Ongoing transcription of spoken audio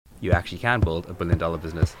you actually can build a billion-dollar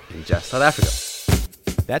business in just South Africa.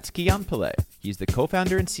 That's Kiaan Pillay. He's the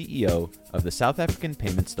co-founder and CEO of the South African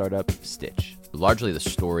payment startup Stitch. Largely the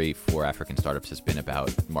story for African startups has been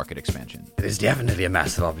about market expansion. There's definitely a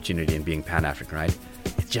massive opportunity in being Pan-African, right?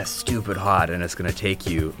 It's just stupid hard, and it's going to take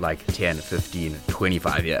you like 10, 15,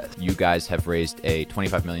 25 years. You guys have raised a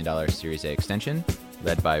 $25 million Series A extension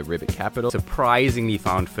led by Ribbit Capital. Surprisingly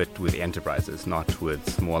found fit with enterprises, not with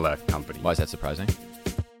smaller companies. Why is that surprising?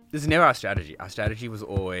 This is never our strategy. Our strategy was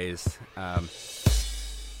always...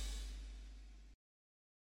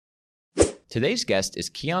 Today's guest is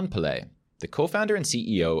Kiaan Pillay, the co-founder and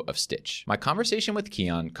CEO of Stitch. My conversation with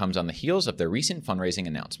Kiaan comes on the heels of their recent fundraising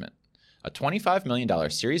announcement, a $25 million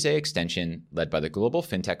Series A extension led by the global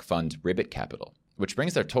fintech fund Ribbit Capital, which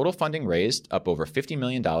brings their total funding raised up over $50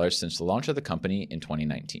 million since the launch of the company in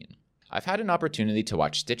 2019. I've had an opportunity to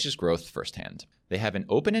watch Stitch's growth firsthand. They have an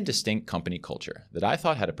open and distinct company culture that I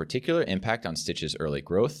thought had a particular impact on Stitch's early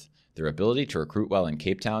growth, their ability to recruit well in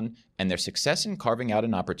Cape Town, and their success in carving out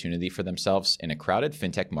an opportunity for themselves in a crowded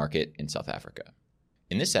fintech market in South Africa.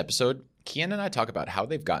 In this episode, Kiaan and I talk about how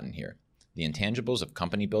they've gotten here, the intangibles of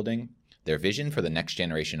company building, their vision for the next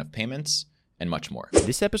generation of payments, and much more.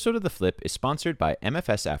 This episode of The Flip is sponsored by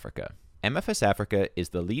MFS Africa. MFS Africa is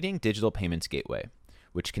the leading digital payments gateway,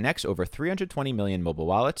 which connects over 320 million mobile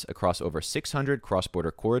wallets across over 600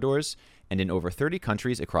 cross-border corridors and in over 30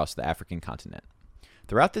 countries across the African continent.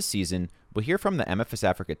 Throughout this season, we'll hear from the MFS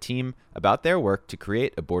Africa team about their work to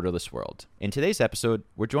create a borderless world. In today's episode,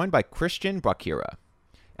 we're joined by Christian Brakira,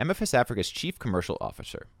 MFS Africa's Chief Commercial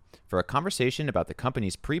Officer, for a conversation about the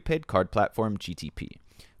company's prepaid card platform GTP,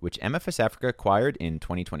 which MFS Africa acquired in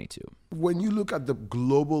 2022. When you look at the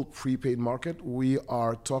global prepaid market, we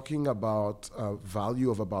are talking about a value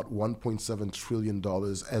of about $1.7 trillion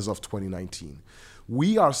as of 2019.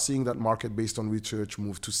 We are seeing that market, based on research,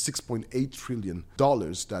 move to $6.8 trillion,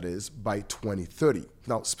 that is, by 2030.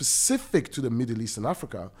 Now, specific to the Middle East and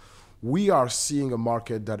Africa, we are seeing a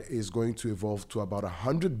market that is going to evolve to about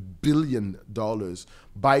 $100 billion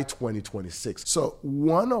by 2026. So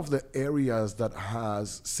one of the areas that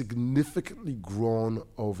has significantly grown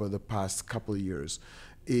over the past couple of years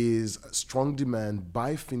is strong demand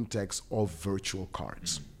by fintechs of virtual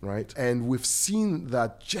cards, right? And we've seen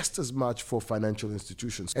that just as much for financial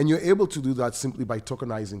institutions. And you're able to do that simply by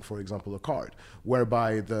tokenizing, for example, a card,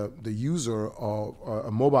 whereby the user or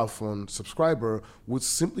a mobile phone subscriber would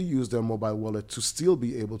simply use their mobile wallet to still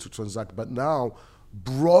be able to transact, but now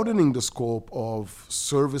broadening the scope of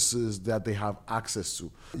services that they have access to.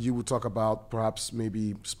 You would talk about perhaps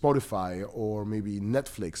maybe Spotify or maybe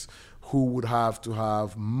Netflix, who would have to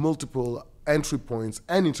have multiple entry points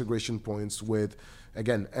and integration points with,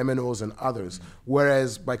 again, MNOs and others.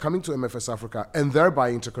 Whereas by coming to MFS Africa and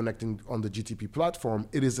thereby interconnecting on the GTP platform,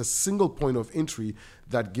 it is a single point of entry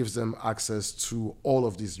that gives them access to all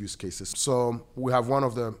of these use cases. So we have one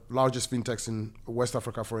of the largest fintechs in West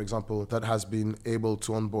Africa, for example, that has been able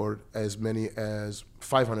to onboard as many as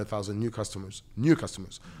 500,000 new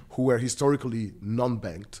customers who were historically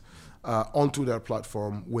non-banked onto their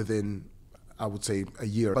platform within, I would say, a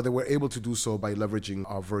year. But they were able to do so by leveraging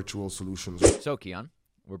our virtual solutions. So, Kiaan,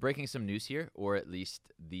 we're breaking some news here, or at least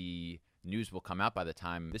the news will come out by the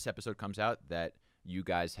time this episode comes out, that you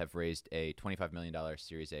guys have raised a $25 million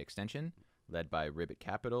Series A extension led by Ribbit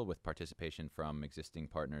Capital with participation from existing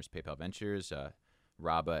partners PayPal Ventures,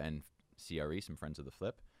 Raba, and CRE, some friends of the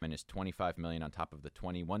Flip, and is $25 million on top of the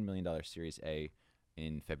 $21 million Series A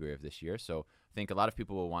in February of this year. So I think a lot of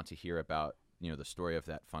people will want to hear about, the story of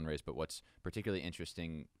that fundraise, but what's particularly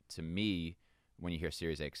interesting to me when you hear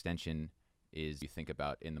Series A extension is you think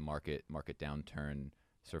about in the market downturn,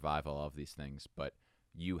 survival, all of these things, but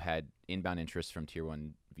you had inbound interest from tier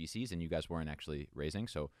one VCs and you guys weren't actually raising.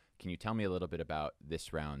 So can you tell me a little bit about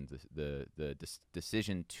this round, the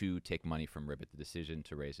decision to take money from Ribbit, the decision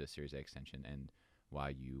to raise a Series A extension, and why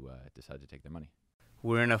you decided to take their money?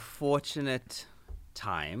 We're in a fortunate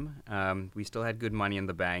time. We still had good money in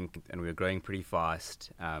the bank and we were growing pretty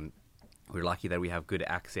fast. We're lucky that we have good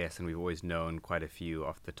access and we've always known quite a few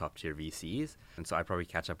of the top tier VCs. And so I probably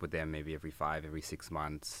catch up with them maybe every 6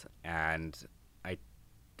 months. And I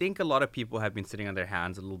think a lot of people have been sitting on their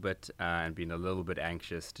hands a little bit and been a little bit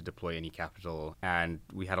anxious to deploy any capital. And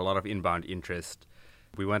we had a lot of inbound interest.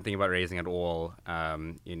 We weren't thinking about raising at all.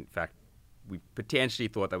 In fact, we potentially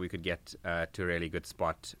thought that we could get to a really good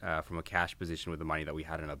spot from a cash position with the money that we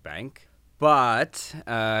had in a bank. But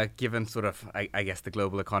given sort of, I guess, the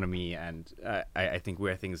global economy and I think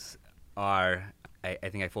where things are I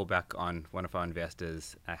think I fall back on one of our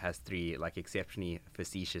investors has three like exceptionally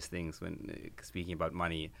facetious things when speaking about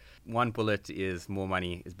money. One bullet is more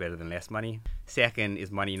money is better than less money. Second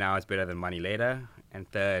is money now is better than money later. And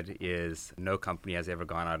third is no company has ever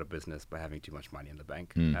gone out of business by having too much money in the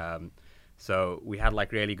bank. So we had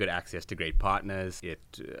like really good access to great partners. It,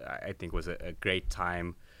 I think, was a great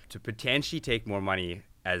time to potentially take more money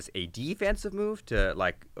as a defensive move to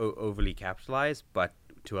like overly capitalize, but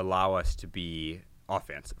to allow us to be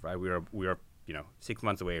offensive, right? We were 6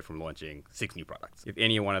 months away from launching 6 new products. If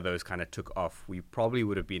any one of those kind of took off, we probably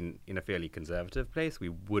would have been in a fairly conservative place. We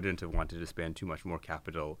wouldn't have wanted to spend too much more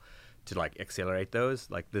capital to like accelerate those.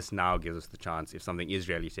 Like this now gives us the chance, if something is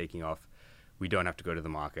really taking off, we don't have to go to the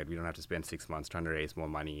market. We don't have to spend 6 months trying to raise more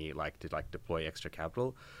money, like to like deploy extra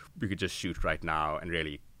capital. We could just shoot right now and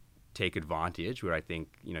really take advantage, where I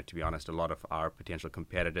think, to be honest, a lot of our potential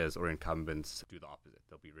competitors or incumbents do the opposite.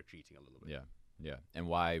 They'll be retreating a little bit. Yeah. And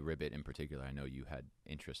why Ribbit in particular? I know you had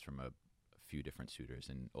interest from a few different suitors,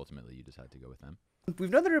 and ultimately you decided to go with them. We've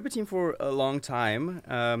known the Ribbit team for a long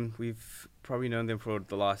time. We've probably known them for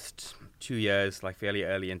the last 2 years, like fairly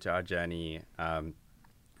early into our journey.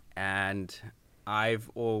 And I've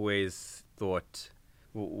always thought,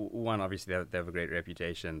 one, obviously they have a great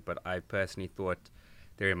reputation, but I personally thought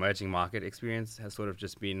their emerging market experience has sort of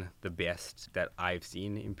just been the best that I've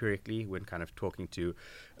seen empirically when kind of talking to,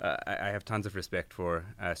 I have tons of respect for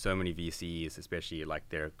so many VCs, especially like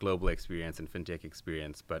their global experience and fintech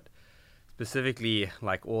experience, but specifically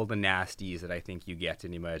like all the nasties that I think you get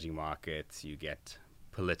in emerging markets. You get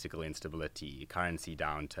political instability, currency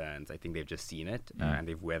downturns. I think they've just seen it and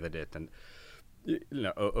they've weathered it. And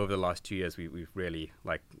over the last 2 years, we've really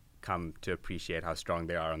like come to appreciate how strong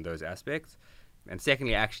they are on those aspects. And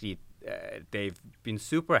secondly, actually, they've been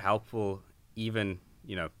super helpful, even,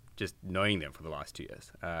 just knowing them for the last 2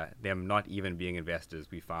 years. Them not even being investors,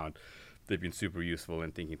 we found they've been super useful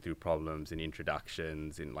in thinking through problems, in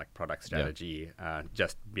introductions, in like product strategy,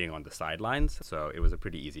 just being on the sidelines. So it was a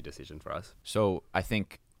pretty easy decision for us. So I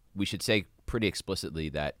think we should say pretty explicitly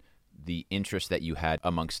that the interest that you had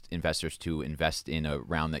amongst investors to invest in a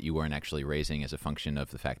round that you weren't actually raising is a function of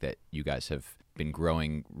the fact that you guys have been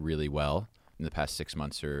growing really well in the past 6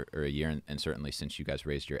 months or a year, and certainly since you guys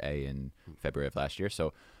raised your A in February of last year.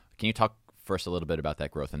 So can you talk first a little bit about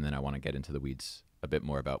that growth, and then I want to get into the weeds a bit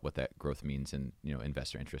more about what that growth means and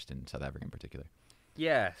investor interest in South Africa in particular.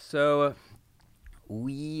 Yeah, so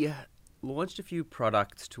we launched a few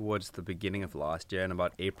products towards the beginning of last year. In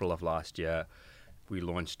about April of last year, we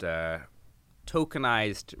launched a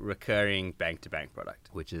tokenized recurring bank-to-bank product,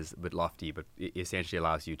 which is a bit lofty, but it essentially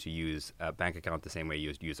allows you to use a bank account the same way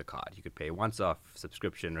you use a card. You could pay once-off,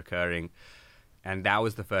 subscription, recurring. And that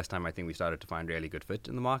was the first time I think we started to find really good fit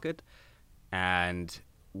in the market. And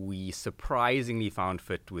we surprisingly found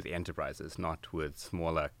fit with enterprises, not with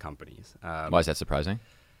smaller companies. Why is that surprising?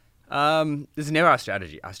 This is never our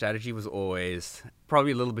strategy. Our strategy was always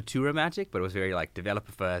probably a little bit too romantic, but it was very like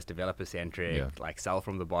developer first, developer centric, like sell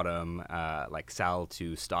from the bottom, like sell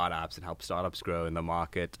to startups and help startups grow in the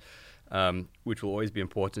market, which will always be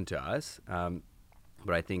important to us.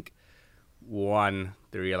 But I think one,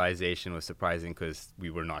 the realization was surprising because we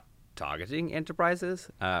were not targeting enterprises,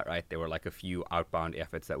 right? There were like a few outbound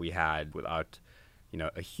efforts that we had without,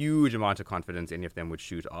 a huge amount of confidence any of them would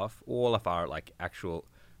shoot off. All of our like actual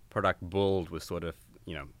product build was sort of,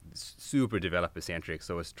 super developer centric.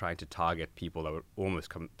 So it was trying to target people that were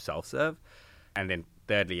almost self-serve. And then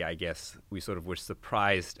thirdly, I guess we sort of were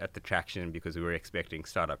surprised at the traction because we were expecting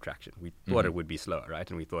startup traction. We thought it would be slower, right?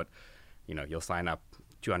 And we thought, you'll sign up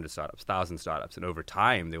 200 startups, 1,000 startups, and over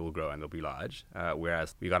time they will grow and they'll be large.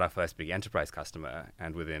 Whereas we got our first big enterprise customer,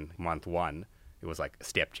 and within month 1, it was like a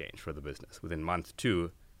step change for the business. Within month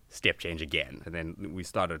 2, step change again. And then we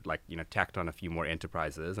started tacked on a few more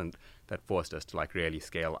enterprises, and that forced us to really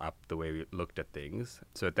scale up the way we looked at things.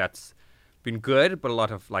 So that's been good, but a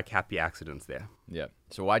lot of happy accidents there. Yeah.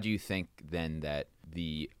 So why do you think then that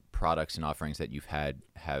the products and offerings that you've had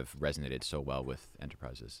have resonated so well with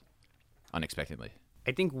enterprises unexpectedly?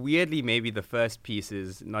 I think weirdly, maybe the first piece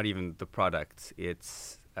is not even the products,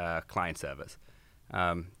 it's client service.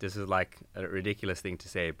 This is a ridiculous thing to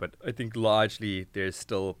say, but I think largely there's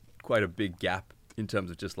still quite a big gap in terms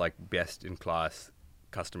of just best in class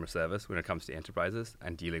customer service when it comes to enterprises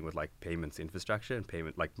and dealing with payments infrastructure and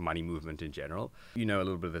payment money movement in general. You know a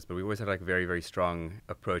little bit of this, but we always had a very, very strong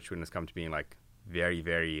approach when it's come to being very,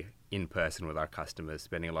 very in person with our customers,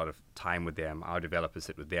 spending a lot of time with them. Our developers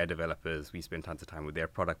sit with their developers. We spend tons of time with their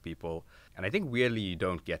product people. And I think weirdly you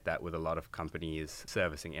don't get that with a lot of companies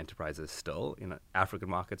servicing enterprises still, in African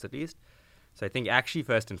markets at least. So I think actually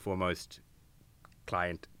first and foremost,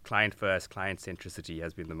 client first, client centricity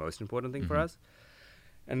has been the most important thing for us.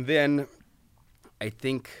 And then I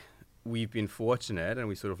think we've been fortunate, and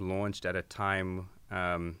we sort of launched at a time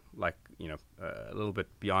a little bit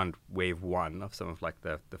beyond wave one of some of like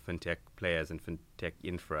the fintech players and fintech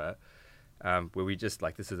infra, where we just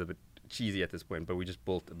this is a bit cheesy at this point, but we just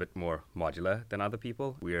built a bit more modular than other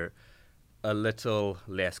people. We're a little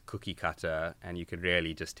less cookie cutter, and you could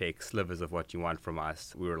really just take slivers of what you want from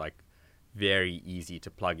us. We were very easy to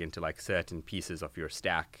plug into certain pieces of your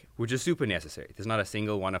stack, which is super necessary. There's not a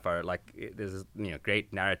single one of our there's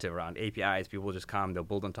great narrative around APIs. People will just come, they'll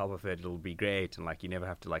build on top of it, it'll be great, and you never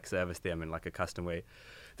have to service them in a custom way.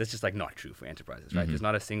 That's just not true for enterprises, right? There's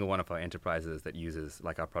not a single one of our enterprises that uses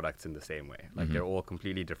our products in the same way. They're all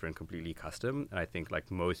completely different, completely custom, and I think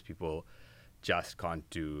most people just can't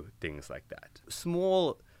do things like that.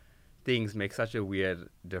 Small things make such a weird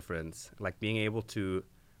difference, being able to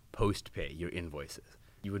post-pay your invoices.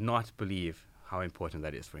 You would not believe how important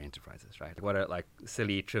that is for enterprises, right? What a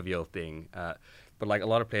silly, trivial thing. But a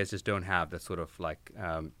lot of players just don't have that sort of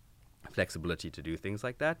flexibility to do things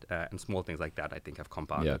like that. And small things like that, I think, have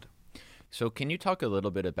compounded. Yeah. So can you talk a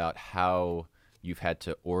little bit about how you've had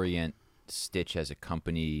to orient Stitch as a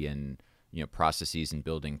company and processes and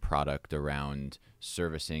building product around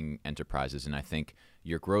servicing enterprises? And I think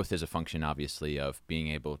your growth is a function, obviously, of being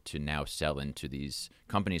able to now sell into these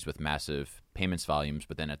companies with massive payments volumes,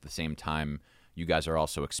 but then at the same time, you guys are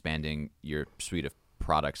also expanding your suite of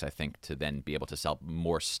products, I think, to then be able to sell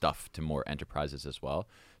more stuff to more enterprises as well.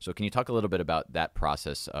 So can you talk a little bit about that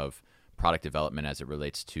process of product development as it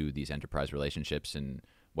relates to these enterprise relationships and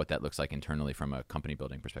what that looks like internally from a company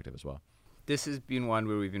building perspective as well? This has been one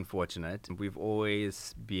where we've been fortunate. We've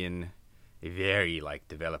always been a very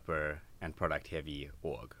developer and product heavy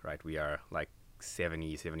org, right? We are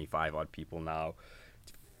 70, 75 odd people now.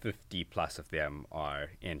 50 plus of them are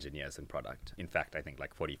engineers in product. In fact, I think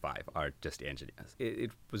 45 are just engineers.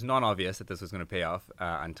 It was non-obvious that this was going to pay off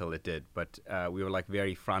until it did, but we were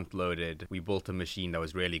very front-loaded. We built a machine that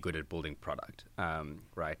was really good at building product,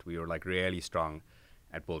 right? We were really strong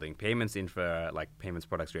at building payments infra, payments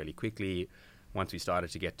products really quickly. Once we started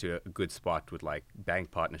to get to a good spot with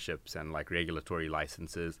bank partnerships and regulatory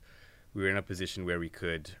licenses, we were in a position where we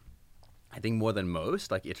could, I think more than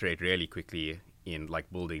most, iterate really quickly in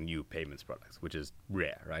building new payments products, which is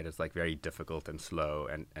rare, right? It's very difficult and slow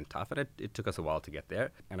and tough, and it took us a while to get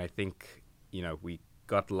there. And I think, we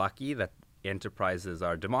got lucky that enterprises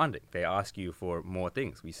are demanding. They ask you for more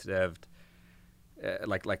things. We served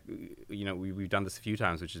we've done this a few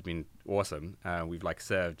times, which has been awesome. We've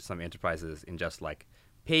served some enterprises in just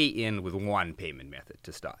pay in with one payment method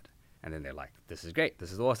to start, and then they're this is great,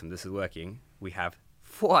 this is awesome, this is working. We have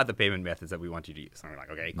 4 other payment methods that we want you to use. And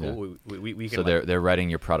we're okay, cool. Yeah. We can. So they're writing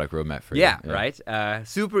your product roadmap for you. Yeah, right.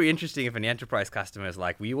 Super interesting if an enterprise customer is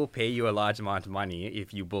we will pay you a large amount of money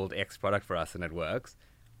if you build X product for us and it works.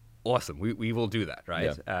 Awesome, we will do that,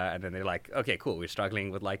 right? Yeah. And then they're okay, cool, we're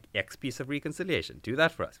struggling with X piece of reconciliation, do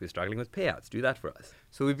that for us. We're struggling with payouts, do that for us.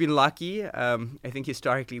 So we've been lucky. I think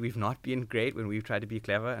historically we've not been great when we've tried to be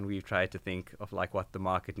clever and we've tried to think of what the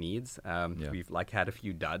market needs. We've had a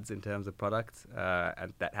few duds in terms of products,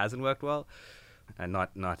 and that hasn't worked well. And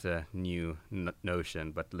not a new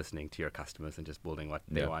notion, but listening to your customers and just building what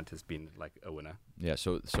they want has been a winner. Yeah,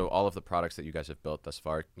 so all of the products that you guys have built thus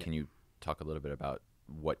far, can you talk a little bit about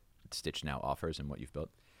what Stitch now offers and what you've built?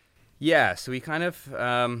 Yeah, so we kind of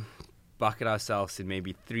bucket ourselves in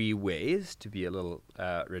maybe 3 ways to be a little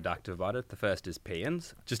reductive about it. The first is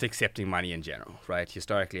pay-ins, just accepting money in general, right?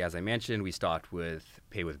 Historically, as I mentioned, we start with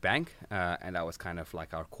pay with bank, and that was kind of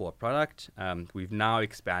our core product. We've now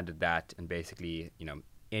expanded that, and basically,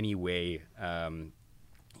 any way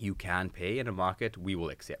you can pay in a market, we will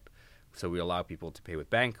accept. So we allow people to pay with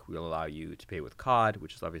bank. We'll allow you to pay with card,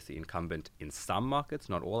 which is obviously incumbent in some markets,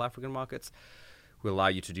 not all African markets. We'll allow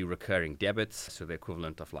you to do recurring debits, so the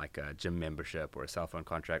equivalent of a gym membership or a cell phone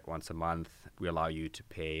contract once a month. We allow you to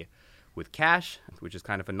pay with cash, which is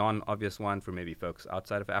kind of a non-obvious one for maybe folks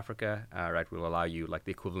outside of Africa. Right? We'll allow you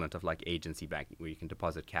the equivalent of agency banking, where you can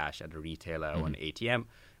deposit cash at a retailer or an ATM.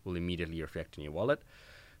 Will immediately reflect in your wallet.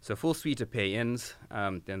 So full suite of pay-ins.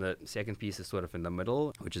 Then the second piece is sort of in the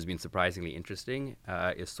middle, which has been surprisingly interesting,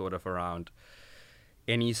 is sort of around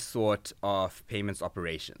any sort of payments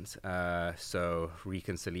operations. So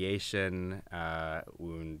reconciliation,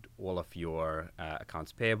 and all of your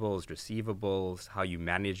accounts payables, receivables, how you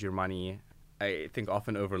manage your money. I think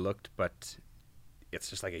often overlooked, but it's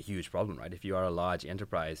just a huge problem, right? If you are a large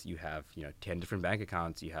enterprise, you have 10 different bank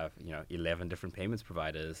accounts, you have 11 different payments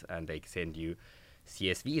providers, and they send you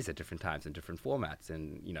CSVs at different times in different formats.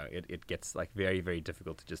 And, it gets like very, very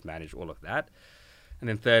difficult to just manage all of that. And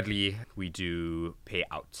then thirdly, we do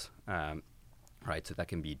payouts, right? So that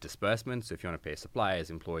can be disbursements. So if you want to pay suppliers,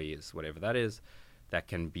 employees, whatever that is. That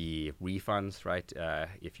can be refunds, right?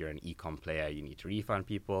 If you're an e-com player, you need to refund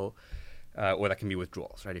people. Or that can be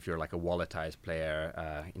withdrawals, right? If you're like a walletized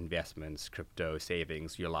player, investments, crypto,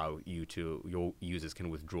 savings, your users can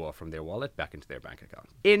withdraw from their wallet back into their bank account.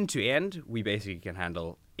 End to end, we basically can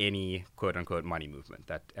handle any quote unquote money movement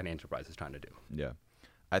that an enterprise is trying to do. Yeah.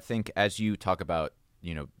 I think as you talk about,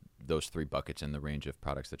 those three buckets and the range of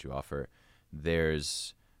products that you offer,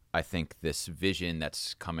 there's, I think, this vision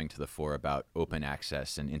that's coming to the fore about open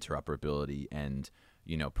access and interoperability and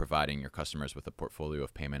providing your customers with a portfolio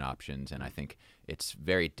of payment options. And I think it's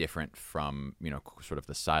very different from, sort of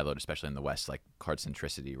the siloed, especially in the West, like card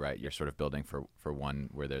centricity, right? You're sort of building for one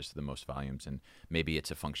where there's the most volumes. And maybe it's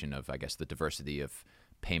a function of, I guess, the diversity of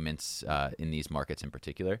payments in these markets in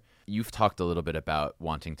particular. You've talked a little bit about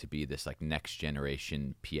wanting to be this like next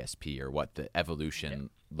generation PSP, or what the evolution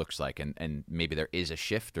looks like. And maybe there is a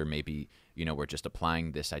shift, or maybe, we're just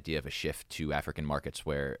applying this idea of a shift to African markets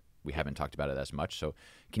where we haven't talked about it as much. So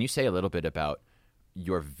can you say a little bit about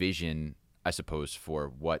your vision, I suppose, for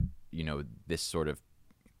what, this sort of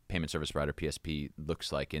payment service provider PSP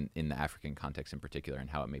looks like in the African context in particular,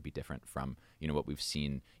 and how it may be different from, what we've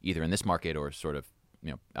seen either in this market or sort of,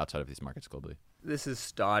 outside of these markets globally? This has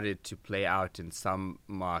started to play out in some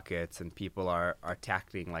markets, and people are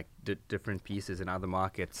tackling like different pieces in other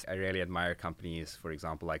markets. I really admire companies, for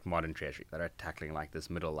example, like Modern Treasury, that are tackling like this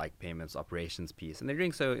middle like payments operations piece, and they're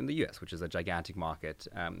doing so in the US, which is a gigantic market.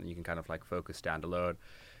 You can kind of like focus standalone.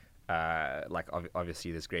 Obviously,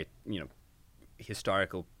 there's great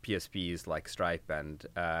historical PSPs like Stripe and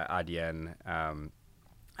ADN.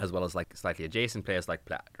 As well as like slightly adjacent players like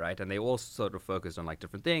Plaid, right? And they all sort of focused on like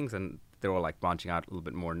different things, and they're all like branching out a little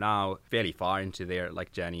bit more now, fairly far into their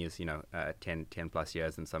like journeys, 10 plus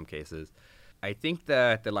years in some cases. I think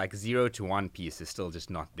that the like 0 to 1 piece is still just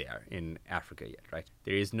not there in Africa yet, right?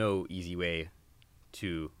 There is no easy way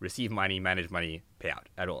to receive money, manage money, pay out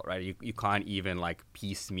at all, right? You can't even like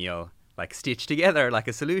piecemeal, like stitch together like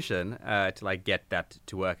a solution to like get that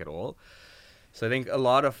to work at all. So I think a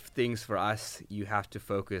lot of things for us, you have to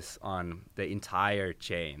focus on the entire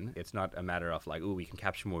chain. It's not a matter of like, we can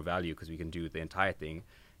capture more value because we can do the entire thing.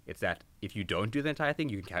 It's that if you don't do the entire thing,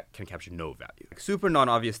 you can capture no value. Like, super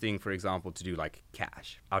non-obvious thing, for example, to do like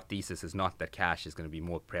cash. Our thesis is not that cash is going to be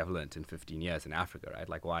more prevalent in 15 years in Africa, right?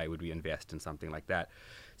 Like, why would we invest in something like that?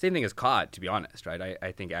 Same thing as card, to be honest, right?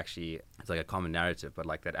 I think actually it's like a common narrative, but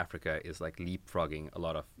like that Africa is like leapfrogging a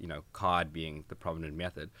lot of, card being the prominent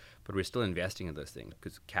method, but we're still investing in those things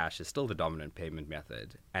because cash is still the dominant payment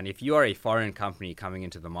method. And if you are a foreign company coming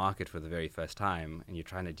into the market for the very first time and you're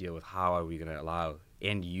trying to deal with how are we going to allow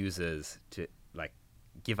end users to like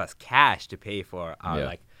give us cash to pay for our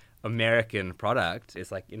like American product,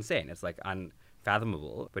 it's like insane. It's like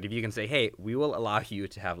unfathomable. But if you can say, hey, we will allow you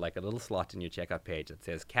to have like a little slot in your checkout page that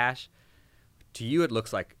says cash, to you it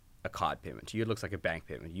looks like a card payment. To you it looks like a bank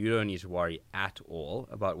payment. You don't need to worry at all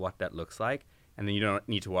about what that looks like. And then you don't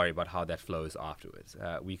need to worry about how that flows afterwards.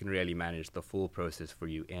 We can really manage the full process for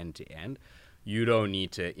you end to end. You don't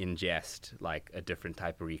need to ingest like a different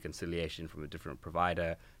type of reconciliation from a different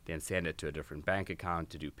provider, then send it to a different bank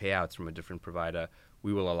account to do payouts from a different provider.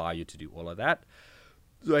 We will allow you to do all of that.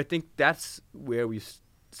 So I think that's where we've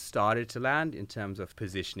started to land in terms of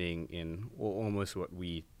positioning in almost what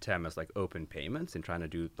we term as like open payments and trying to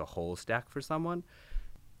do the whole stack for someone.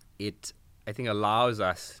 It, I think, allows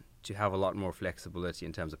us to have a lot more flexibility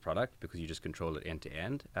in terms of product because you just control it end to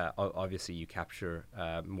end. Obviously, you capture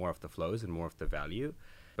more of the flows and more of the value,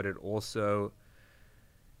 but it also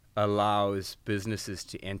allows businesses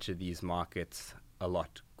to enter these markets a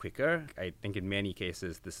lot quicker. I think in many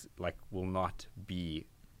cases, this like will not be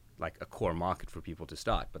like a core market for people to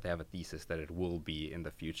start, but they have a thesis that it will be in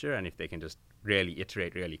the future. And if they can just really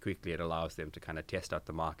iterate really quickly, it allows them to kind of test out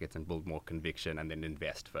the markets and build more conviction and then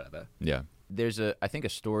invest further. Yeah. There's I think a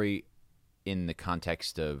story in the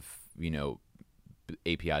context of,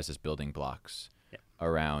 APIs as building blocks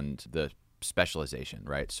around the specialization,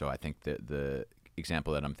 right? So I think the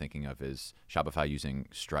example that I'm thinking of is Shopify using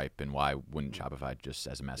Stripe, and why wouldn't Shopify just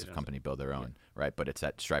as a massive company build their own, right? But it's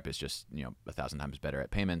that Stripe is just 1,000 times better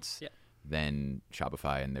at payments than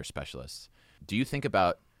Shopify and their specialists. Do you think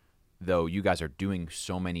about, though, you guys are doing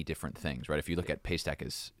so many different things, right? If you look at Paystack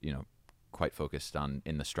as quite focused on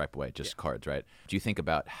in the Stripe way, just cards, right? Do you think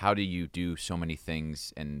about how do you do so many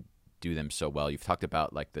things and do them so well? You've talked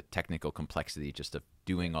about like the technical complexity just of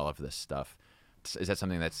doing all of this stuff. Is that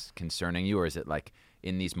something that's concerning you, or is it like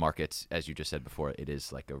in these markets, as you just said before, it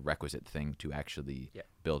is like a requisite thing to actually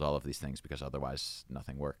build all of these things because otherwise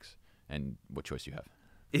nothing works? And what choice do you have?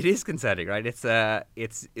 It is concerning, right?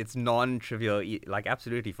 It's non-trivial, like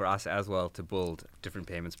absolutely for us as well to build different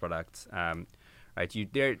payments products.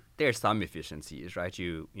 Right? There are some efficiencies, right?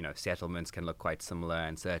 Settlements can look quite similar,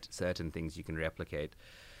 and certain things you can replicate.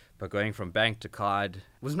 But going from bank to card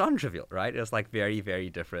was non-trivial, right? It was like very,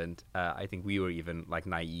 very different. I think we were even like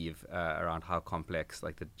naive around how complex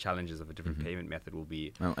like the challenges of a different payment method will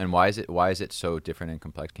be. And why is it so different and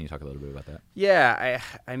complex? Can you talk a little bit about that? Yeah,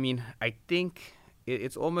 I mean, I think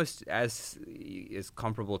it's almost as is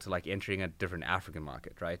comparable to like entering a different African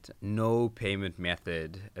market, right? No payment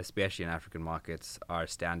method, especially in African markets, are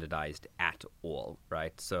standardized at all,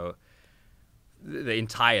 right? So the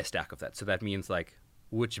entire stack of that. So that means like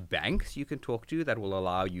which banks you can talk to that will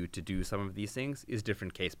allow you to do some of these things is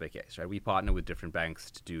different case by case, right? We partner with different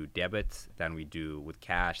banks to do debit than we do with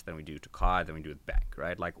cash, than we do to card, than we do with bank,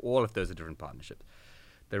 right? Like all of those are different partnerships.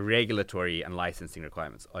 The regulatory and licensing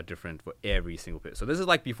requirements are different for every single person. So this is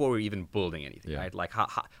like before we're even building anything, right? Like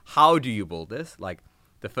how do you build this? Like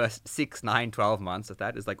the first 6, 9, 12 months of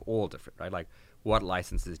that is like all different, right? Like what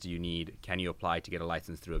licenses do you need? Can you apply to get a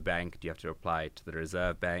license through a bank? Do you have to apply to the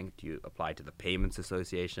Reserve Bank? Do you apply to the Payments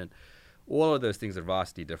Association? All of those things are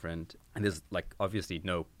vastly different. And there's like obviously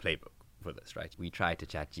no playbook for this, right? We try to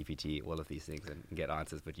chat GPT, all of these things and get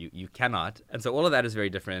answers, but you cannot. And so all of that is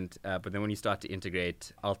very different. But then when you start to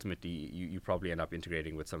integrate, ultimately, you probably end up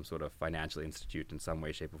integrating with some sort of financial institute in some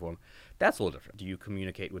way, shape, or form. That's all different. Do you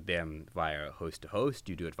communicate with them via host to host?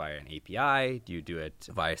 Do you do it via an API? Do you do it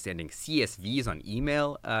via sending CSVs on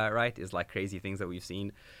email, right? Is like crazy things that we've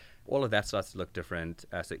seen. All of that starts to look different.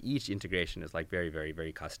 So each integration is like very, very,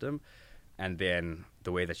 very custom. And then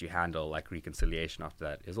the way that you handle like reconciliation after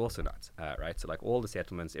that is also nuts, right? So like all the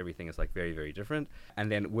settlements, everything is like very, very different.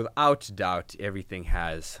 And then without doubt, everything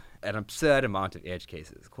has an absurd amount of edge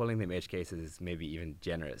cases. Calling them edge cases is maybe even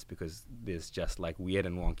generous because there's just like weird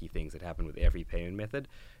and wonky things that happen with every payment method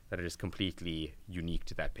that are just completely unique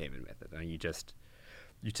to that payment method. And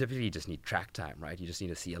you typically just need track time, right? You just need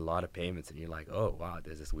to see a lot of payments and you're like, oh, wow,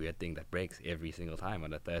 there's this weird thing that breaks every single time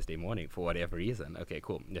on a Thursday morning for whatever reason. Okay,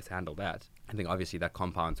 cool. Let's handle that. I think obviously that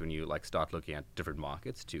compounds when you like start looking at different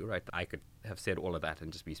markets too, right? I could have said all of that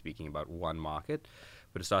and just be speaking about one market,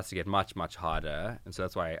 but it starts to get much, much harder. And so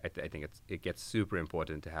that's why I think it gets super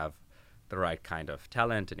important to have the right kind of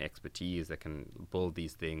talent and expertise that can build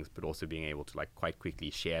these things, but also being able to like quite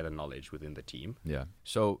quickly share the knowledge within the team. Yeah.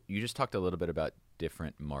 So you just talked a little bit about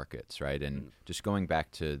different markets, right? And just going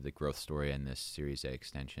back to the growth story and this Series A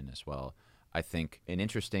extension as well, I think an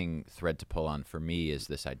interesting thread to pull on for me is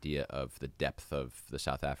this idea of the depth of the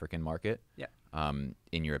South African market. Yeah.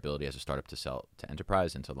 In your ability as a startup to sell to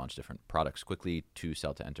enterprise and to launch different products quickly to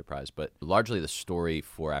sell to enterprise. But largely the story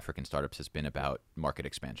for African startups has been about market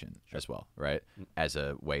expansion as well, right? As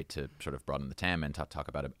a way to sort of broaden the TAM and talk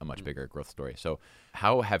about a much bigger growth story. So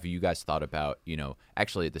how have you guys thought about,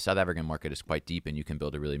 actually the South African market is quite deep and you can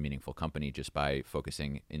build a really meaningful company just by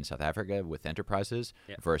focusing in South Africa with enterprises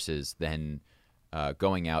versus then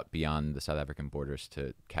going out beyond the South African borders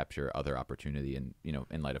to capture other opportunity and,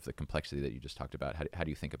 in light of the complexity that you just talked about, how do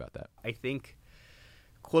you think about that? I think,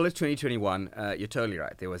 call it 2021, you're totally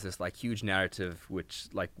right. There was this like huge narrative which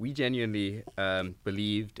like we genuinely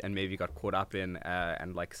believed and maybe got caught up in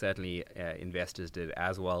and like certainly investors did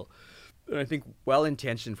as well. And I think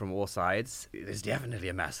well-intentioned from all sides, there's definitely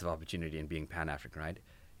a massive opportunity in being Pan-African, right?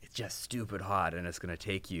 It's just stupid hard and it's going to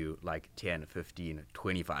take you like 10, 15,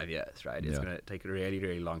 25 years, right? It's going to take a really,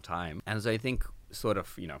 really long time. And so I think sort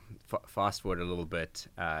of, fast forward a little bit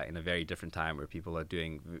in a very different time where people are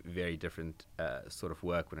doing very different sort of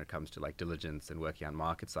work when it comes to like diligence and working on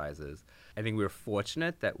market sizes. I think we were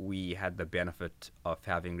fortunate that we had the benefit of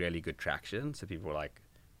having really good traction. So people were like,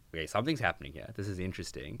 okay, something's happening here. This is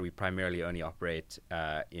interesting. We primarily only operate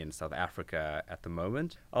in South Africa at the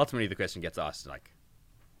moment. Ultimately, the question gets asked like,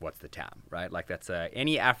 what's the TAM, right? Like that's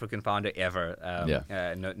any African founder ever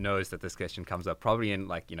knows that this question comes up probably in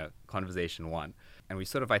like, conversation one. And we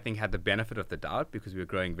sort of, I think, had the benefit of the doubt because we were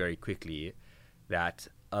growing very quickly that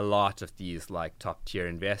a lot of these like top tier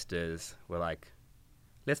investors were like,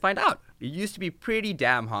 let's find out. It used to be pretty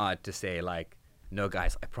damn hard to say like, no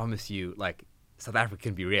guys, I promise you like South Africa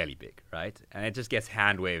can be really big, right? And it just gets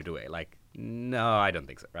hand waved away. Like, no, I don't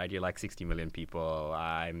think so, right? You're like 60 million people.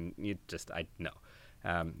 No.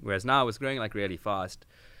 Whereas now it's growing like really fast.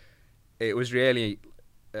 It was really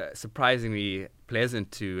surprisingly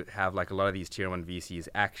pleasant to have like a lot of these tier one VCs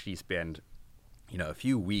actually spend a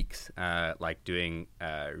few weeks, like doing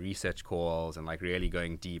research calls and like really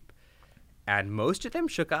going deep. And most of them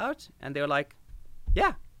shook out and they were like,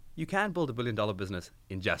 yeah, you can build $1 billion business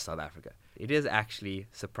in just South Africa. It is actually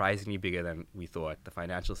surprisingly bigger than we thought. The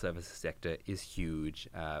financial services sector is huge,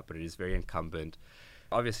 but it is very incumbent.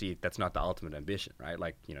 Obviously, that's not the ultimate ambition, right?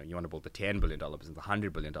 Like, you want to build the $10 billion business, the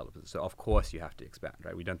 $100 billion business. So, of course, you have to expand,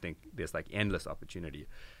 right? We don't think there's like endless opportunity.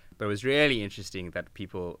 But it was really interesting that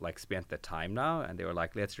people like spent the time now and they were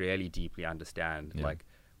like, let's really deeply understand like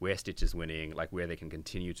where Stitch is winning, like where they can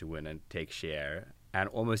continue to win and take share. And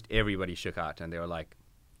almost everybody shook out and they were like,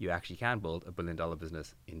 you actually can build $1 billion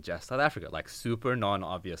business in just South Africa, like super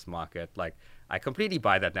non-obvious market. Like I completely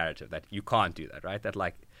buy that narrative that you can't do that, right? That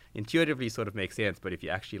like intuitively sort of makes sense. But if you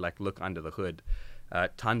actually like look under the hood,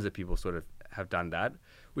 tons of people sort of have done that,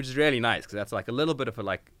 which is really nice because that's like a little bit of a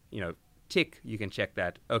like, tick. You can check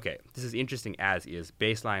that, okay, this is interesting as is.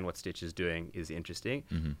 Baseline, what Stitch is doing is interesting.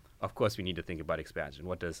 Mm-hmm. Of course, we need to think about expansion.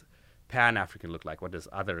 What does Pan-African look like? What does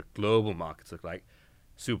other global markets look like?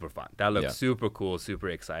 Super fun. That looks super cool, super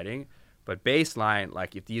exciting. But baseline,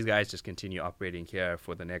 like if these guys just continue operating here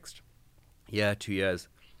for the next year, 2 years,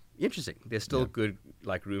 interesting. There's still good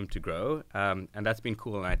like room to grow. And that's been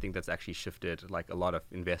cool. And I think that's actually shifted like a lot of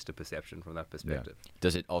investor perception from that perspective. Yeah.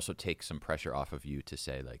 Does it also take some pressure off of you to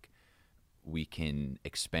say like, we can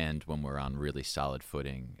expand when we're on really solid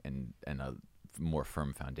footing and a more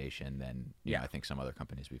firm foundation than I think some other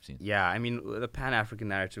companies we've seen? Yeah, I mean, the Pan-African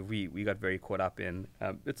narrative we got very caught up in.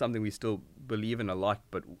 It's something we still believe in a lot,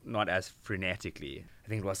 but not as frenetically. I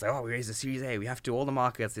think it was like, we raised a Series A, we have to all the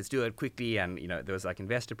markets, let's do it quickly. And, there was like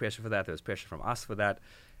investor pressure for that, there was pressure from us for that.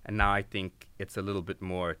 And now I think it's a little bit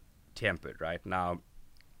more tempered, right? Now,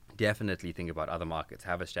 definitely think about other markets,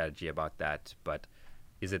 have a strategy about that, but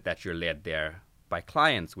is it that you're led there by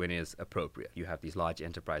clients when is appropriate? You have these large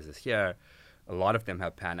enterprises here. A lot of them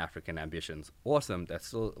have Pan-African ambitions. Awesome. That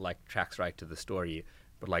still like tracks right to the story.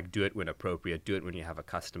 But like do it when appropriate. Do it when you have a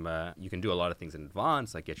customer. You can do a lot of things in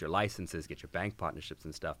advance, like get your licenses, get your bank partnerships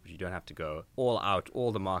and stuff. But you don't have to go all out,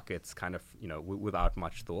 all the markets kind of, without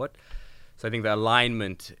much thought. So I think the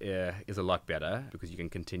alignment is a lot better because you can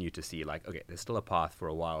continue to see like, okay, there's still a path for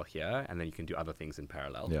a while here. And then you can do other things in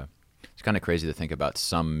parallel. Yeah. It's kind of crazy to think about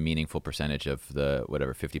some meaningful percentage of the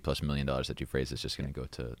whatever $50+ million that you've raised is just going to go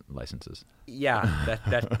to licenses. Yeah,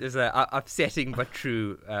 that is an upsetting but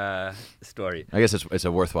true story. I guess it's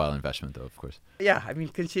a worthwhile investment, though, of course. Yeah, I mean,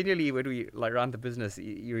 continually when we like run the business,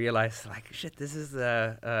 you realize like shit. This is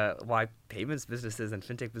why payments businesses and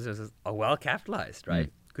fintech businesses are well capitalized,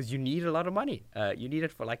 right? Because you need a lot of money. You need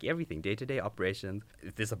it for like everything, day-to-day operations.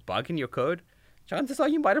 If there's a bug in your code, chances are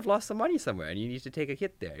you might have lost some money somewhere and you need to take a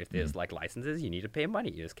hit there. If there's like licenses, you need to pay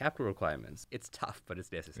money. There's capital requirements. It's tough, but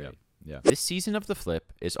it's necessary. Yeah. This season of The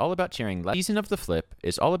Flip is all about sharing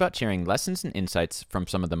lessons and insights from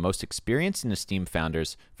some of the most experienced and esteemed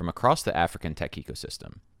founders from across the African tech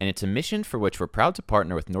ecosystem. And it's a mission for which we're proud to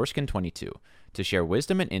partner with Norskin 22 to share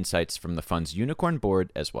wisdom and insights from the fund's unicorn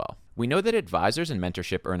board as well. We know that advisors and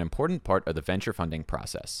mentorship are an important part of the venture funding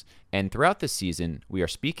process, and throughout this season, we are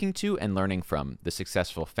speaking to and learning from the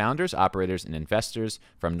successful founders, operators, and investors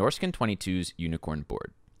from Norskin 22's unicorn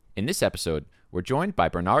board. In this episode, we're joined by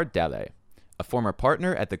Bernard Dalle, a former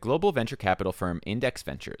partner at the global venture capital firm Index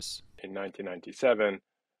Ventures. In 1997,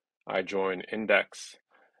 I joined Index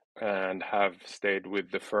and have stayed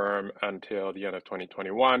with the firm until the end of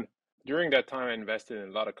 2021. During that time, I invested in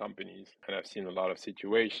a lot of companies, and I've seen a lot of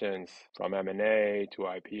situations from M&A to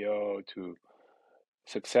IPO to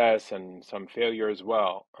success and some failure as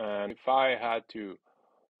well. And if I had to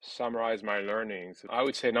summarize my learnings, I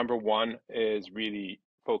would say number one is really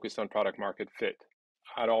focused on product market fit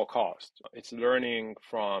at all costs. It's learning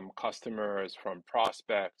from customers, from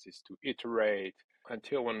prospects, is to iterate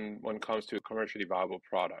until when it comes to a commercially viable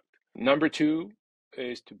product. Number two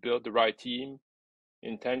is to build the right team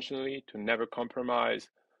intentionally, to never compromise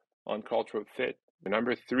on cultural fit.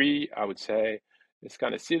 Number three, I would say, it's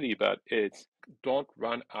kind of silly, but it's don't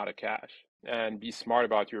run out of cash and be smart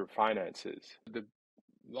about your finances. The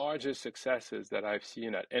largest successes that I've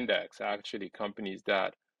seen at Index are actually companies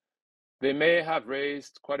that they may have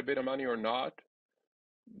raised quite a bit of money or not,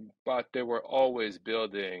 but they were always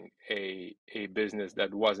building a business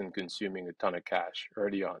that wasn't consuming a ton of cash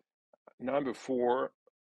early on. Number four,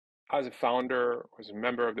 as a founder, as a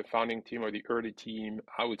member of the founding team or the early team,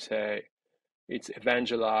 I would say it's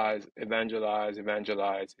evangelize.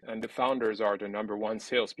 And the founders are the number one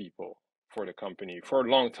salespeople for the company for a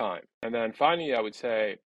long time. And then finally, I would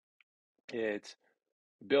say it's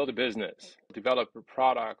build a business, develop a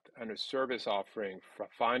product and a service offering,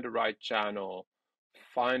 find the right channel,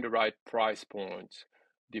 find the right price points,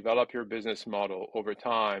 develop your business model over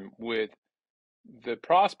time with the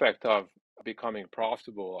prospect of becoming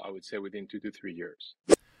profitable, I would say within 2 to 3 years.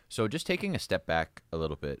 So just taking a step back a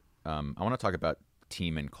little bit, I want to talk about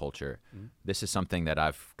team and culture. Mm-hmm. This is something that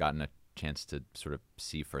I've gotten a chance to sort of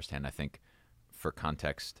see firsthand. I think for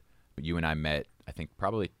context, you and I met, I think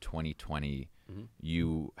probably 2020. Mm-hmm.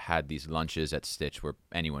 You had these lunches at Stitch where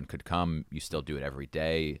anyone could come. You still do it every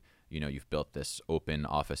day. You know, you've built this open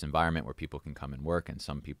office environment where people can come and work, and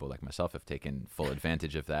some people like myself have taken full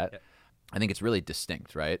advantage of that. Yeah. I think it's really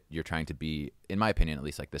distinct, right? You're trying to be, in my opinion, at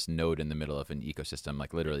least, like this node in the middle of an ecosystem,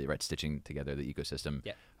 like literally, right, stitching together the ecosystem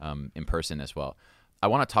in person as well. I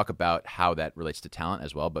want to talk about how that relates to talent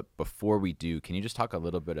as well, but before we do, can you just talk a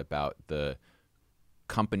little bit about the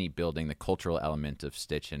company building, the cultural element of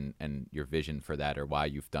Stitch and your vision for that, or why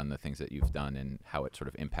you've done the things that you've done and how it sort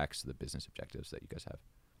of impacts the business objectives that you guys have?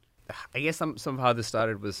 I guess somehow this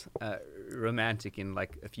started was romantic in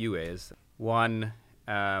like a few ways. One,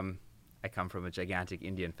 I come from a gigantic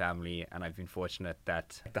Indian family, and I've been fortunate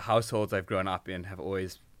that the households I've grown up in have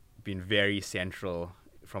always been very central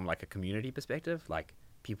from like a community perspective, like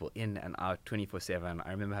people in and out 24/7.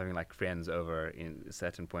 I remember having like friends over in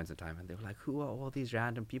certain points in time, and they were like, who are all these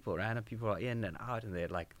random people? Random people are in and out, and they're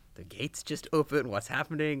like, the gates just open, what's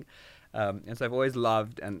happening? And so I've always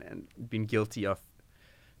loved and been guilty of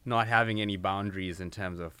not having any boundaries in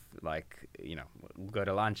terms of like, you know, we'll go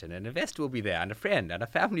to lunch and an investor will be there and a friend and a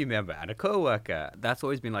family member and a coworker. That's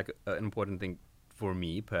always been like an important thing for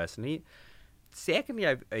me personally. Secondly,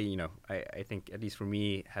 I think, at least for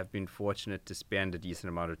me, have been fortunate to spend a decent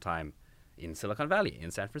amount of time in Silicon Valley, in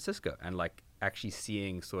San Francisco, and like actually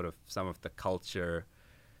seeing sort of some of the culture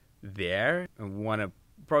there. And one of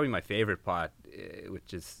probably my favorite part,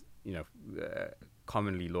 which is, you know,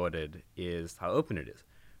 commonly lauded, is how open it is.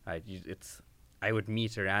 Right? I would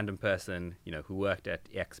meet a random person, you know, who worked at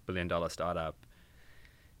X billion-dollar startup,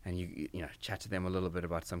 and you know, chat to them a little bit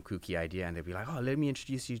about some kooky idea, and they'd be like, "Oh, let me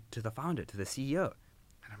introduce you to the founder, to the CEO."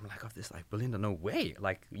 And I'm like, "Oh, this like billion, no way!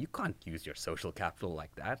 Like, you can't use your social capital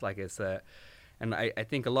like that." Like, it's and I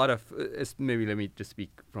think a lot of maybe let me just speak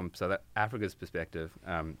from South Africa's perspective.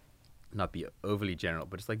 Not be overly general,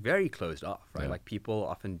 but it's like very closed off, right? Yeah. Like people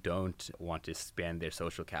often don't want to spend their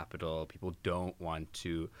social capital. People don't want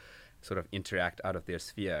to sort of interact out of their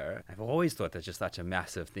sphere. I've always thought that's just such a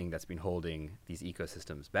massive thing that's been holding these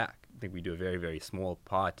ecosystems back. I think we do a very, very small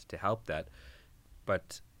part to help that.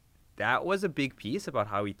 But that was a big piece about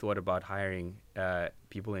how we thought about hiring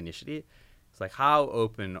people initially. It's like, how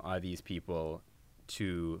open are these people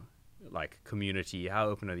to like community? How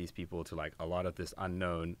open are these people to like a lot of this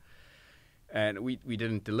unknown? And we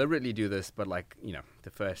didn't deliberately do this, but like, you know, the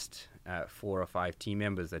first 4 or 5 team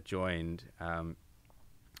members that joined, I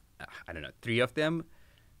don't know, 3 of them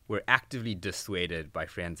were actively dissuaded by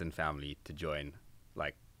friends and family to join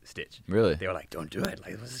like Stitch. Really? They were like, don't do it.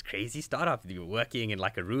 Like, this is crazy startup. You're working in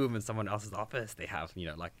like a room in someone else's office. They have, you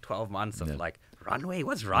know, like 12 months of like runway.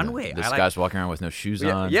 What's runway? Yeah. This guy's walking around with no shoes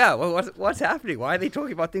on. Yeah. Well, what's happening? Why are they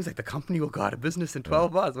talking about things like the company will go out of business in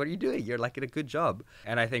 12 months? What are you doing? You're like in a good job.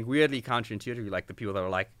 And I think weirdly counterintuitively, like the people that were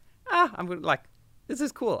like, I'm going to like, this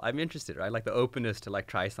is cool. I'm interested, right? Like the openness to like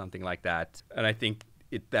try something like that. And I think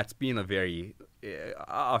that's been a very,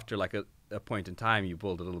 after like a point in time, you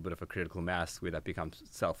build a little bit of a critical mass where that becomes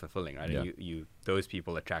self-fulfilling, right? Yeah. And you those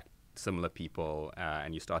people attract similar people,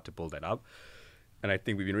 and you start to build that up. And I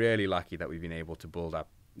think we've been really lucky that we've been able to build up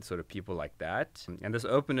sort of people like that. And this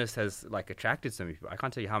openness has like attracted so many people. I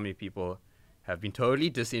can't tell you how many people have been totally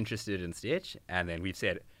disinterested in Stitch, and then we've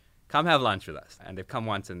said, come have lunch with us. And they've come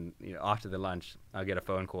once, and you know, after the lunch, I'll get a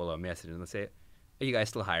phone call or a message, and they'll say, are you guys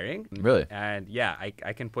still hiring? Really? And yeah,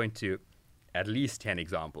 I can point to at least 10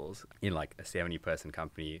 examples in like a 70-person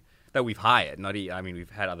company that we've hired. We've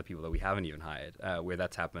had other people that we haven't even hired, where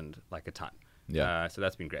that's happened like a ton. Yeah. So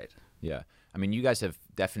that's been great. Yeah. I mean, you guys have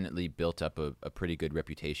definitely built up a pretty good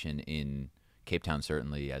reputation in Cape Town,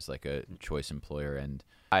 certainly, as like a choice employer. And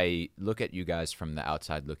I look at you guys from the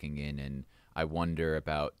outside looking in, and I wonder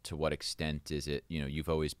about to what extent is it, you know, you've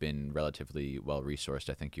always been relatively well-resourced.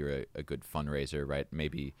 I think you're a good fundraiser, right?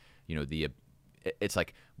 Maybe, you know, it's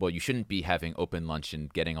like, well, you shouldn't be having open lunch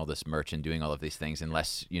and getting all this merch and doing all of these things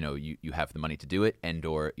unless, you know, you have the money to do it, and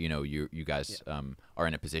or, you know, you guys are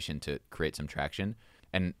in a position to create some traction.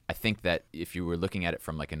 And I think that if you were looking at it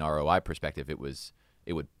from like an ROI perspective, it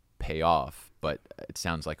would pay off. But it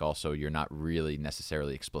sounds like also you're not really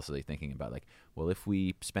necessarily explicitly thinking about like, well, if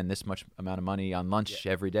we spend this much amount of money on lunch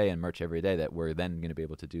every day and merch every day, that we're then going to be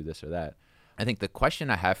able to do this or that. I think the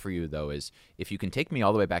question I have for you, though, is if you can take me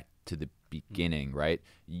all the way back to the beginning, right?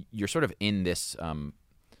 You're sort of in this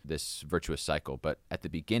this virtuous cycle, but at the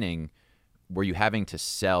beginning, were you having to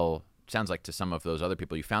sell? Sounds like to some of those other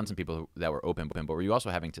people, you found some people that were open, but were you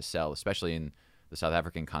also having to sell, especially in the South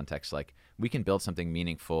African context? Like, we can build something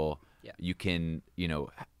meaningful. Yeah. You can,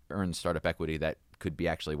 earn startup equity that could be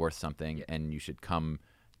actually worth something, and you should come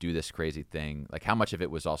do this crazy thing. Like, how much of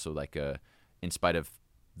it was also like in spite of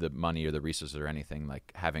the money or the resources or anything,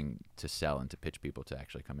 like having to sell and to pitch people to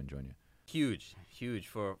actually come and join you? Huge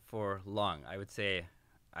for long. I would say,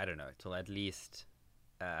 I don't know, till at least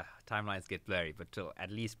timelines get blurry, but till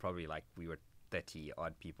at least probably like we were 30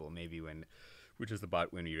 odd people, maybe which is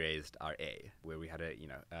about when we raised our A, where we had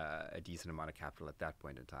a decent amount of capital at that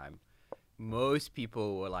point in time. Most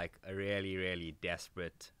people were like a really, really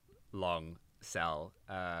desperate long sell.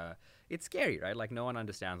 It's scary, right? Like, no one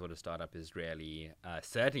understands what a startup is really.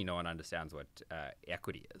 Certainly no one understands what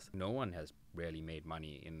equity is. No one has really made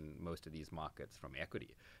money in most of these markets from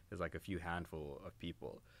equity. There's like a few handful of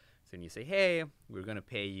people. So when you say, hey, we're going to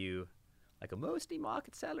pay you like a mostly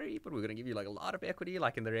market salary, but we're going to give you like a lot of equity,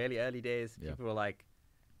 like in the really early days, people were like,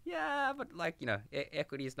 yeah, but like,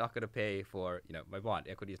 equity is not going to pay for, my bond.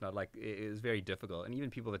 Equity is not like, it was very difficult. And even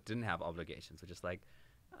people that didn't have obligations were just like,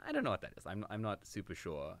 I don't know what that is. I'm not super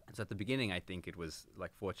sure. So at the beginning, I think it was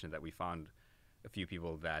like fortunate that we found a few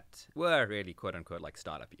people that were really quote unquote like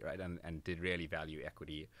startup-y, right? And did really value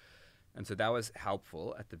equity. And so that was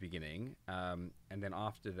helpful at the beginning. And then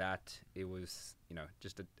after that, it was,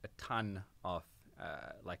 just a ton of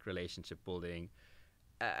like relationship building.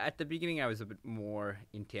 At the beginning, I was a bit more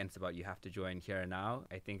intense about you have to join here and now.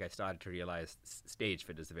 I think I started to realize stage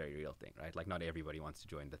fit is a very real thing, right? Like, not everybody wants to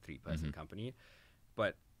join the 3-person company.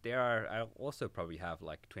 But I also probably have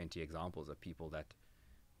like 20 examples of people that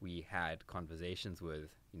we had conversations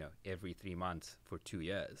with, every 3 months for 2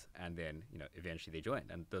 years. And then, eventually they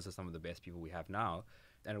joined. And those are some of the best people we have now.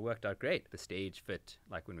 And it worked out great. The stage fit,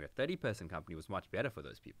 like when we were a 30-person company, was much better for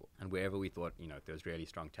those people. And wherever we thought, there was really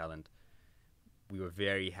strong talent, we were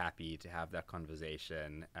very happy to have that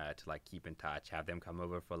conversation, to like keep in touch, have them come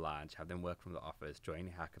over for lunch, have them work from the office,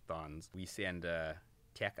 join hackathons. We send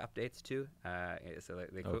tech updates too. So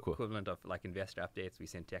the equivalent of like investor updates, we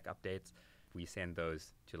send tech updates. We send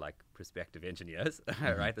those to like prospective engineers,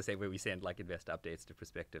 right? The same way we send like investor updates to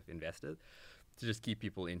prospective investors, to just keep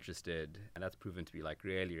people interested. And that's proven to be like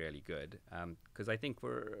really, really good. Because I think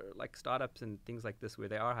for like startups and things like this where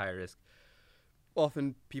they are high risk,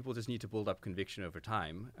 often people just need to build up conviction over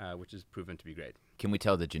time, which has proven to be great. Can we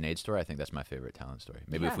tell the Junaid story? I think that's my favorite talent story.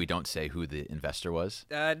 Maybe if we don't say who the investor was.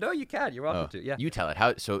 No, you can. You're welcome to. Yeah. You tell it.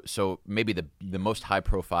 How? So maybe the most high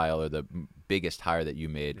profile or the biggest hire that you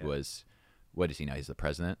made was, what is he now? He's the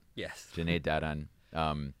president? Yes. Junaid Dadan.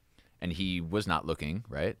 And he was not looking,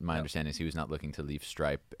 right? My understanding is he was not looking to leave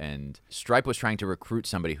Stripe. And Stripe was trying to recruit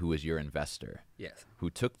somebody who was your investor. Yes. Who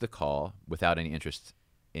took the call without any interest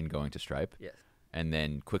in going to Stripe. Yes. And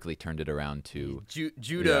then quickly turned it around to...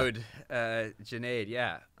 Judoed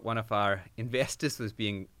Junaid, One of our investors was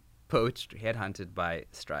being poached, headhunted by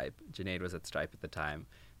Stripe. Junaid was at Stripe at the time.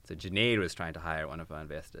 So Junaid was trying to hire one of our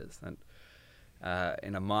investors. And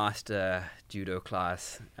in a master judo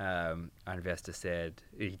class, our investor said,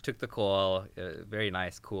 he took the call, very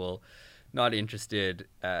nice, cool, not interested,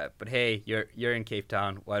 but hey, you're in Cape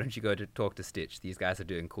Town. Why don't you go to talk to Stitch? These guys are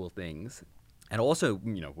doing cool things. And also,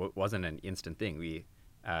 wasn't an instant thing. We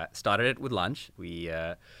started it with lunch. We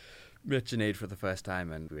met Junaid for the first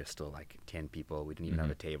time, and we were still like 10 people. We didn't even have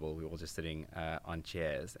a table. We were all just sitting on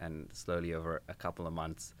chairs. And slowly over a couple of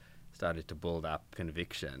months, started to build up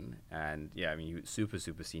conviction. And he was super,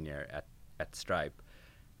 super senior at Stripe.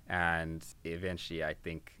 And eventually, I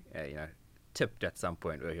think, tipped at some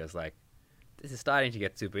point where he was like, this is starting to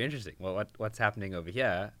get super interesting. Well, what's happening over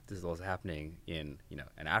here? This is also happening in,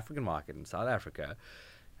 an African market in South Africa.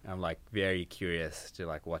 And I'm like very curious to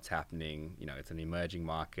like what's happening. It's an emerging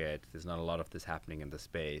market. There's not a lot of this happening in the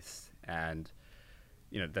space. And,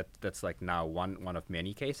 that's like now one of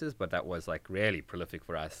many cases, but that was like really prolific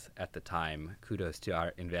for us at the time. Kudos to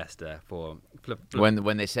our investor for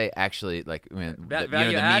when they say actually like the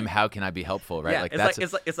meme, how can I be helpful, right? Yeah, like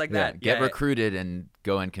it's like that. Get recruited and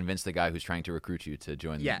go and convince the guy who's trying to recruit you to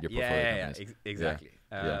join your portfolio companies. Exactly.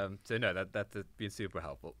 So no, that's been super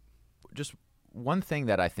helpful. Just one thing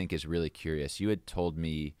that I think is really curious. You had told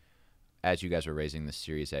me as you guys were raising the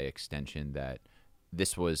Series A extension that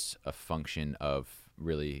this was a function of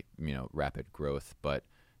really, rapid growth, but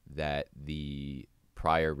that the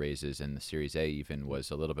prior raises and the Series A even was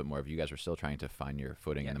a little bit more of you guys were still trying to find your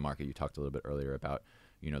footing in the market. You talked a little bit earlier about,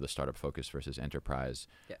 the startup focus versus enterprise.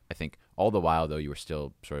 Yeah. I think all the while, though, you were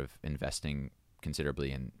still sort of investing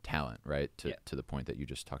considerably in talent, right? To the point that you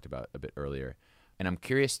just talked about a bit earlier. And I'm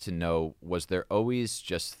curious to know, was there always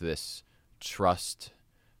just this trust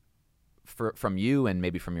from you and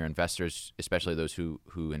maybe from your investors, especially those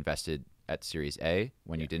who invested at Series A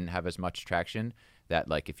when you didn't have as much traction, that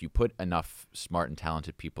like if you put enough smart and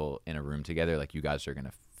talented people in a room together, like you guys are going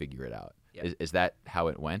to figure it out? Yep. Is that how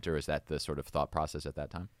it went, or is that the sort of thought process at that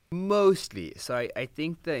time? Mostly. So I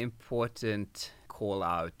think the important call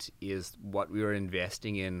out is what we were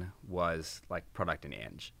investing in was like product and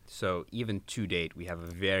eng. So even to date, we have a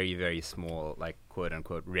very, very small, like quote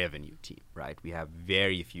unquote revenue team, right? We have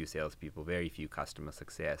very few salespeople, very few customer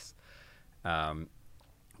success.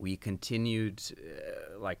 We continued,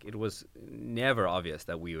 like it was never obvious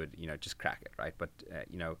that we would, just crack it, right? But,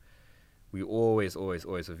 we always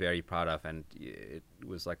were very proud of, and it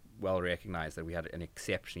was like well recognized that we had an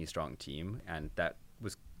exceptionally strong team, and that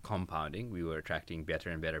was compounding. We were attracting better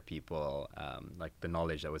and better people. Like the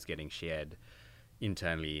knowledge that was getting shared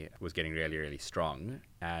internally was getting really, really strong.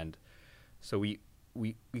 And so we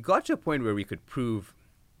got to a point where we could prove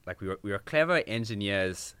like we were clever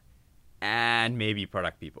engineers and maybe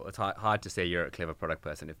product people. It's hard to say you're a clever product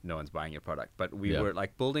person if no one's buying your product. But we were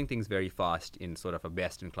like building things very fast in sort of a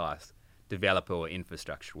best-in-class developer or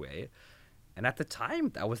infrastructure way. And at the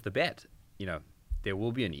time, that was the bet. There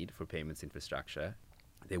will be a need for payments infrastructure.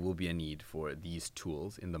 There will be a need for these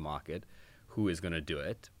tools in the market. Who is going to do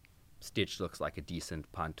it? Stitch looks like a decent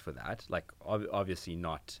punt for that. Like obviously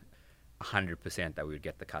not 100% that we would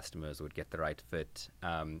get the customers or would get the right fit.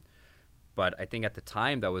 But I think at the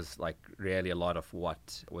time that was like really a lot of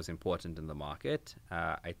what was important in the market.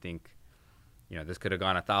 I think, this could have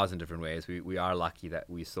gone 1,000 different ways. We are lucky that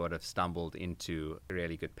we sort of stumbled into a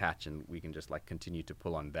really good patch, and we can just like continue to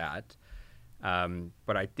pull on that.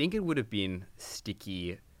 But I think it would have been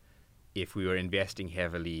sticky if we were investing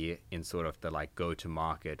heavily in sort of the like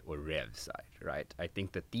go-to-market or rev side, right? I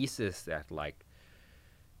think the thesis that like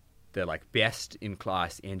the like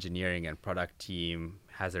best-in-class engineering and product team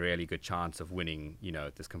has a really good chance of winning,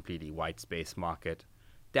 this completely white space market,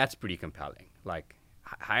 that's pretty compelling. Like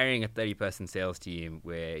hiring a 30-person sales team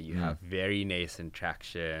where you have very nascent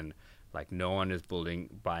traction, like no one is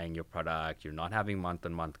buying your product, you're not having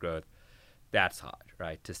month-on-month growth, that's hard,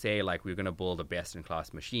 right? To say like we're going to build a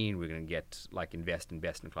best-in-class machine, we're going to get like invest in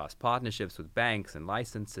best-in-class partnerships with banks and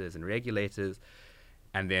licenses and regulators,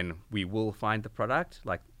 and then we will find the product,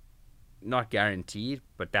 like not guaranteed,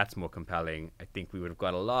 but that's more compelling. I think we would have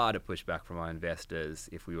got a lot of pushback from our investors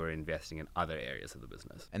if we were investing in other areas of the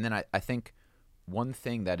business. And then I think one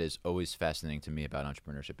thing that is always fascinating to me about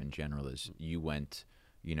entrepreneurship in general is you went,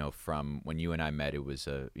 from when you and I met, it was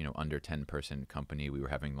a, under 10-person company. We were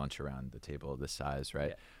having lunch around the table this size, right?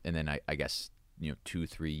 Yeah. And then I guess,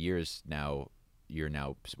 2-3 years now, you're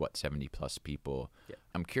now, 70 plus people. Yeah.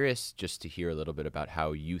 I'm curious just to hear a little bit about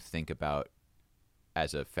how you think about,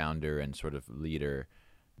 as a founder and sort of leader,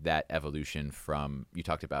 that evolution from, you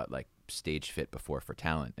talked about like stage fit before for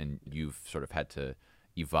talent, and you've sort of had to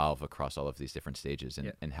evolve across all of these different stages,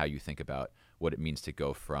 and how you think about what it means to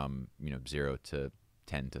go from 0 to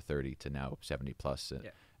 10 to 30 to now 70 plus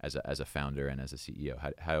as a founder and as a CEO.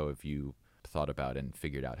 How have you thought about and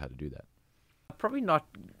figured out how to do that? Probably not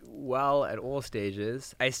well at all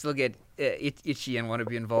stages. I still get itchy and want to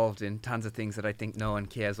be involved in tons of things that I think no one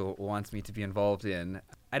cares or wants me to be involved in.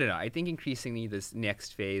 I don't know. I think increasingly this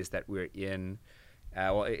next phase that we're in,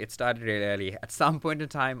 it started really early. At some point in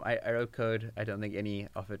time, I wrote code. I don't think any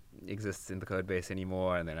of it exists in the code base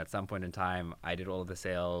anymore. And then at some point in time, I did all of the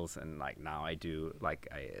sales. And like now I do like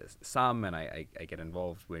some, and I get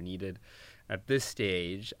involved where needed. At this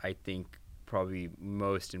stage, I think probably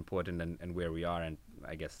most important and where we are, and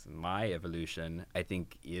I guess my evolution, I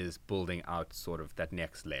think, is building out sort of that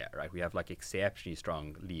next layer, right? We have like exceptionally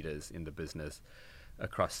strong leaders in the business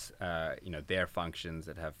across, their functions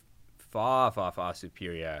that have far, far, far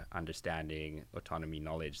superior understanding, autonomy,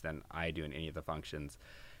 knowledge than I do in any of the functions.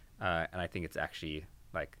 And I think it's actually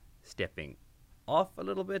like stepping off a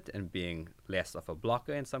little bit and being less of a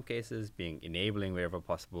blocker in some cases, being enabling wherever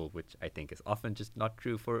possible, which I think is often just not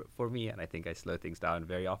true for me. And I think I slow things down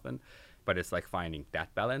very often. But it's like finding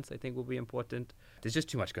that balance, I think, will be important. There's just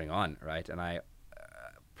too much going on, right? And I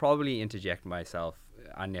probably interject myself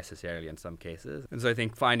unnecessarily in some cases. And so I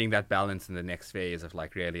think finding that balance in the next phase of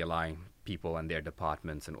like really allowing people and their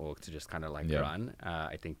departments and orgs to just kind of like run,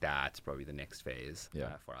 I think that's probably the next phase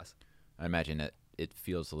for us. I imagine that it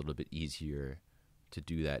feels a little bit easier to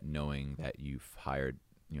do that knowing that you've hired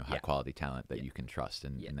high quality talent that you can trust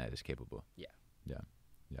and that is capable.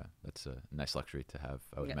 Yeah, that's a nice luxury to have,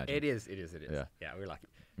 I would imagine. It is. Yeah, we're lucky.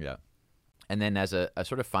 Yeah. And then as a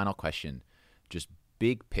sort of final question, just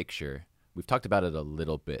big picture, we've talked about it a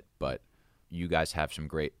little bit, but you guys have some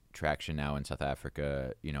great traction now in South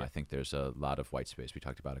Africa. I think there's a lot of white space we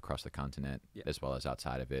talked about across the continent as well as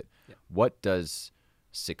outside of it. Yeah. What does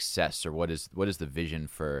success, or what is the vision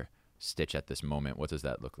for Stitch at this moment? What does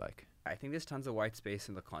that look like? I think there's tons of white space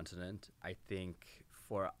in the continent. I think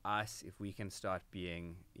for us, if we can start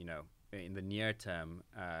being, in the near term,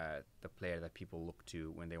 the player that people look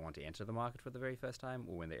to when they want to enter the market for the very first time,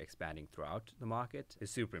 or when they're expanding throughout the market, is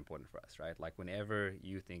super important for us, right? Like whenever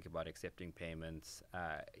you think about accepting payments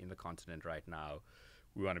in the continent right now,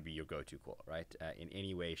 we want to be your go-to call, right? In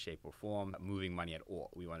any way, shape, or form, moving money at all,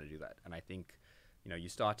 we want to do that. And I think you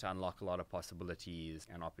start to unlock a lot of possibilities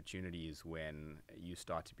and opportunities when you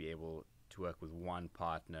start to be able to work with one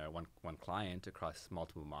partner, one client across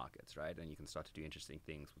multiple markets, right? And you can start to do interesting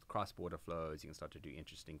things with cross-border flows. You can start to do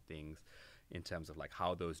interesting things in terms of like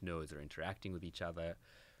how those nodes are interacting with each other.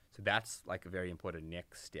 So that's like a very important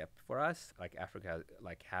next step for us. Like Africa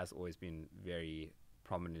has always been very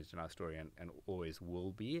prominent in our story and always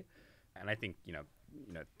will be. And I think,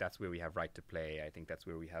 that's where we have right to play. I think that's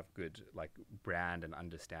where we have good like brand and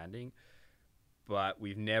understanding. But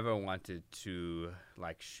we've never wanted to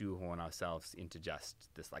like shoehorn ourselves into just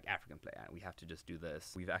this like African player. We have to just do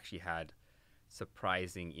this. We've actually had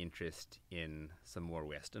surprising interest in some more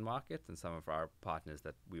Western markets, and some of our partners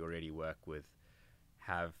that we already work with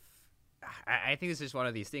have. I think it's just one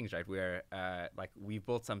of these things, right? Where like we've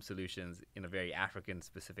built some solutions in a very African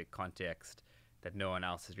specific context that no one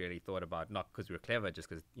else has really thought about, not because we're clever, just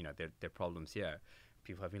because there are problems here.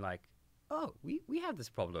 People have been like, oh, we have this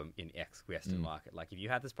problem in X Western market. Like if you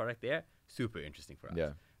had this product there, super interesting for us.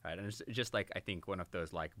 Yeah. Right. And it's just like, I think one of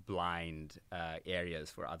those like blind areas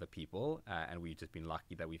for other people. And we've just been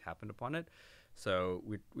lucky that we've happened upon it. So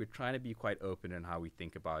we're trying to be quite open in how we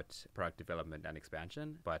think about product development and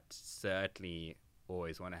expansion, but certainly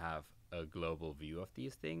always want to have a global view of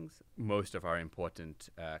these things. Most of our important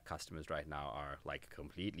customers right now are like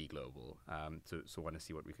completely global. So want to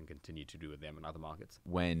see what we can continue to do with them in other markets.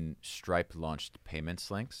 When Stripe launched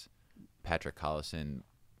Payments Links, Patrick Collison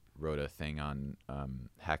wrote a thing on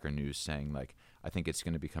Hacker News saying like, I think it's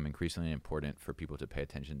going to become increasingly important for people to pay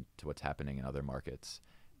attention to what's happening in other markets.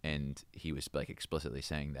 And he was like explicitly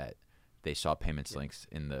saying that they saw Payments Links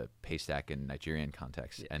in the Paystack and Nigerian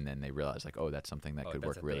context, and then they realized like, oh, that's something that could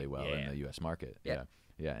work really well in the U.S. market. Yeah,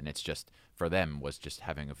 and it's just for them was just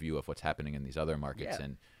having a view of what's happening in these other markets,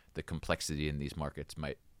 and the complexity in these markets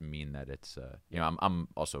might mean that it's I'm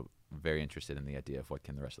also very interested in the idea of what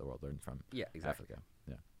can the rest of the world learn from Africa.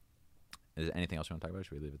 Yeah. Is there anything else you want to talk about? Or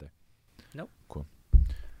should we leave it there? Nope.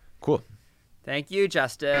 Cool. Thank you,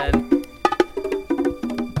 Justin.